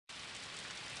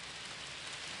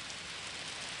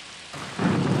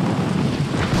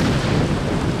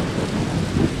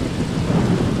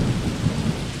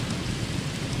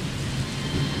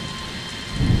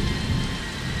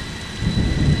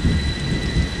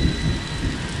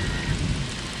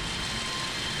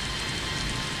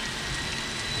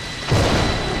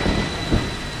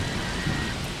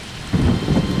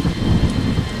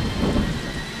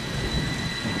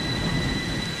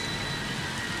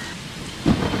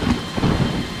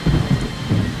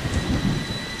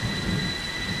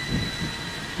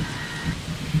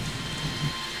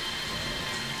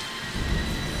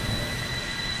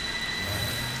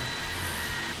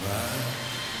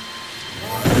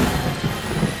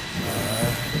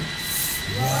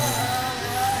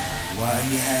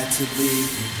you had to leave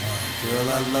me? Girl,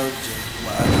 I loved you,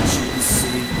 why didn't you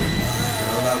deceive me?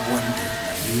 Girl, I wonder,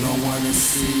 you don't wanna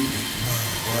see me,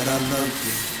 but I loved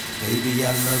you. Baby, I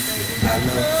love you, I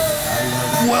love you, I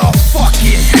love you. Well, fuck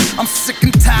it, I'm sick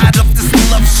and tired of this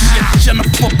love shit.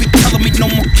 Jennifer be telling me no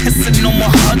more kissing, no more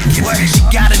hugging. She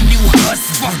got a new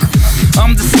husband,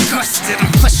 I'm disgusted.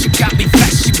 And plus she got me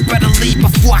back, she better leave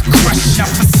before I crush her.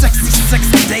 For 66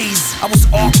 days, I was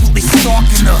awkwardly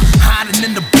stalking her, hiding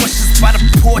in the bushes by the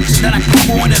porch that I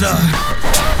cornered her.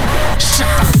 Shut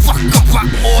the fuck up, I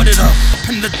ordered her,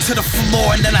 pinned her to the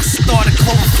floor, and then I started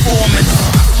chloroforming her.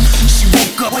 She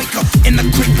woke up in the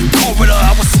creepy corridor.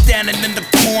 I was standing in the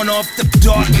corner of the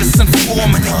darkness,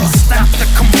 informing her. Stop the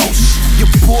commotion, your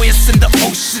boy is in the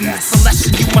ocean. It's a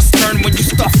lesson you must learn when you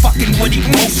start fucking with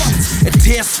emotions. A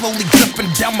tear slowly dripping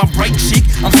down my right cheek.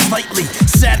 I'm slightly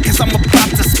sad cause I'm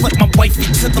about to split my wifey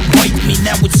to the right me.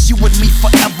 Now it's you and me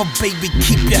forever, baby.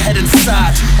 Keep your head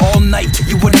inside. All night,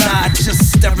 you and I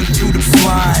just staring through the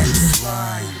blinds.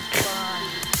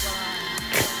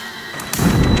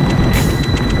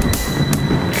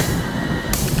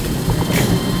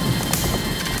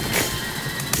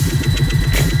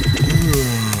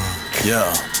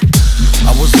 Yeah,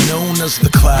 I was known as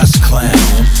the class clown.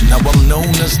 Now I'm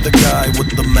known as the guy with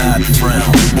the mad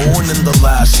frown. Born in the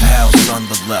last house on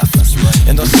the left,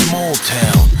 in a small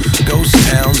town, ghost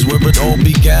towns where it all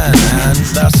began. And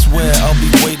that's where I'll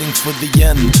be waiting for the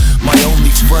end. My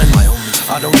only friend,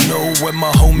 I don't know where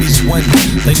my homies went.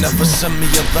 They never sent me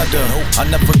a letter, I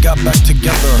never got back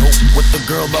together with the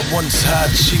girl I once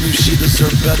had. She knew she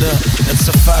deserved better. It's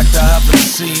a fact I haven't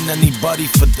seen anybody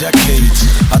for decades.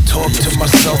 I talk to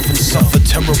myself and suffer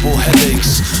terrible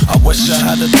headaches. I wish I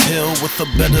had a tale with a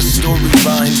better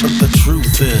storyline, but the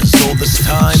truth is, all this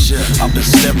time I've been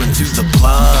staring through the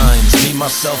blinds. Me,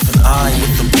 myself, and I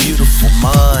with a beautiful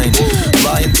mind.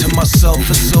 Lying to myself,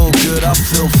 it's all good, I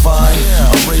feel fine.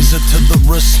 A razor to the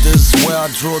wrist is where I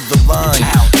draw the line.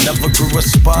 Never grew a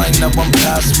spine, now I'm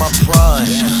past my prime.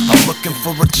 I'm looking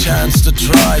for a chance to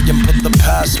try and put the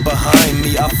past behind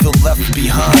me. I feel left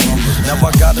behind. Now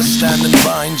I gotta stand in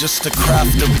line just to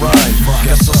craft a rhyme.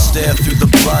 Guess I'll stare through the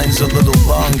blinds a little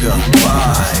longer.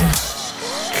 Bye.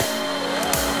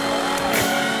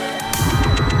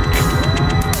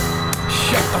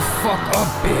 Shut the fuck up,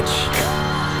 bitch.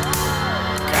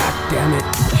 God damn it.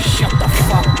 Shut the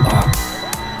fuck up.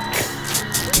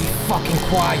 Be fucking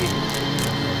quiet.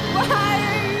 Why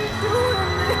are you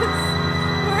doing this?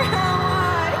 Where am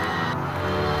I?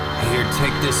 Here,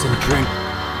 take this and drink.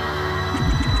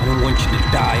 I don't want you to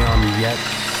die on me yet.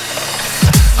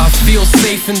 I feel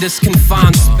safe in this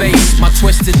confined space. My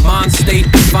twisted mind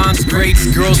state defines greats.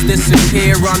 Girls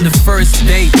disappear on the first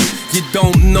date. You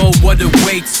don't know what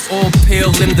awaits, all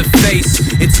pale in the face.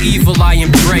 It's evil I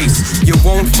embrace. You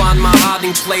won't find my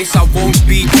hiding place, I won't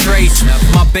be traced.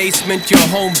 My basement, your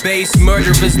home base,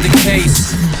 murder is the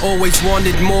case. Always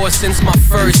wanted more since my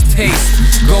first taste.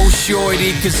 Go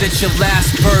shorty, cause it's your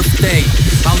last birthday.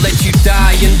 I'll let you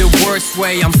die in the worst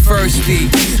way, I'm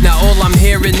thirsty. Now all I'm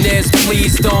hearing is,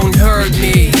 please don't hurt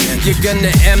me. You're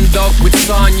gonna end up with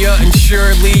Sonya and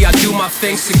Shirley. I do my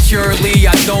thing securely,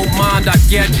 I don't mind, I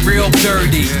get real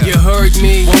dirty. You heard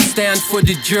me, won't stand for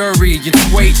the jury.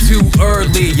 It's way too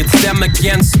early, it's them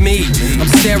against me. I'm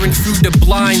staring through the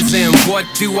blinds and what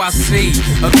do I see?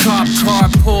 A cop car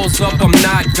pulls up, I'm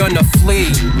not gonna flee.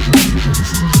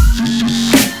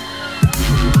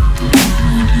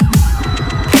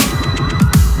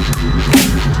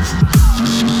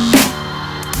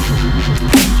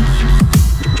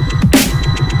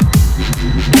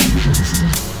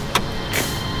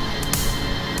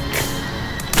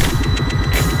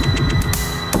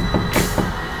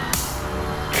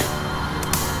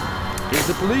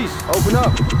 The police, open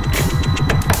up.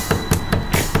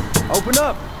 Open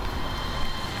up.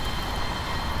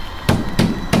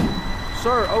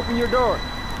 Sir, open your door.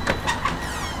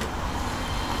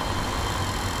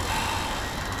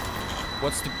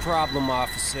 What's the problem,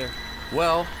 officer?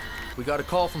 Well, we got a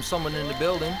call from someone in the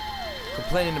building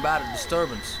complaining about a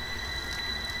disturbance.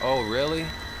 Oh, really?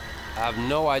 I have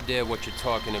no idea what you're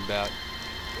talking about.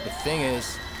 The thing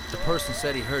is, the person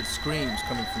said he heard screams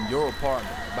coming from your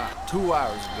apartment about 2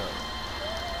 hours ago.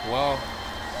 Well,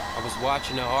 I was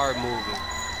watching a horror movie.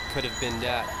 Could have been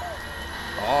that.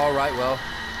 All right, well,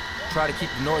 try to keep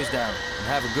the noise down and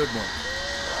have a good one.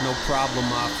 No problem,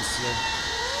 officer.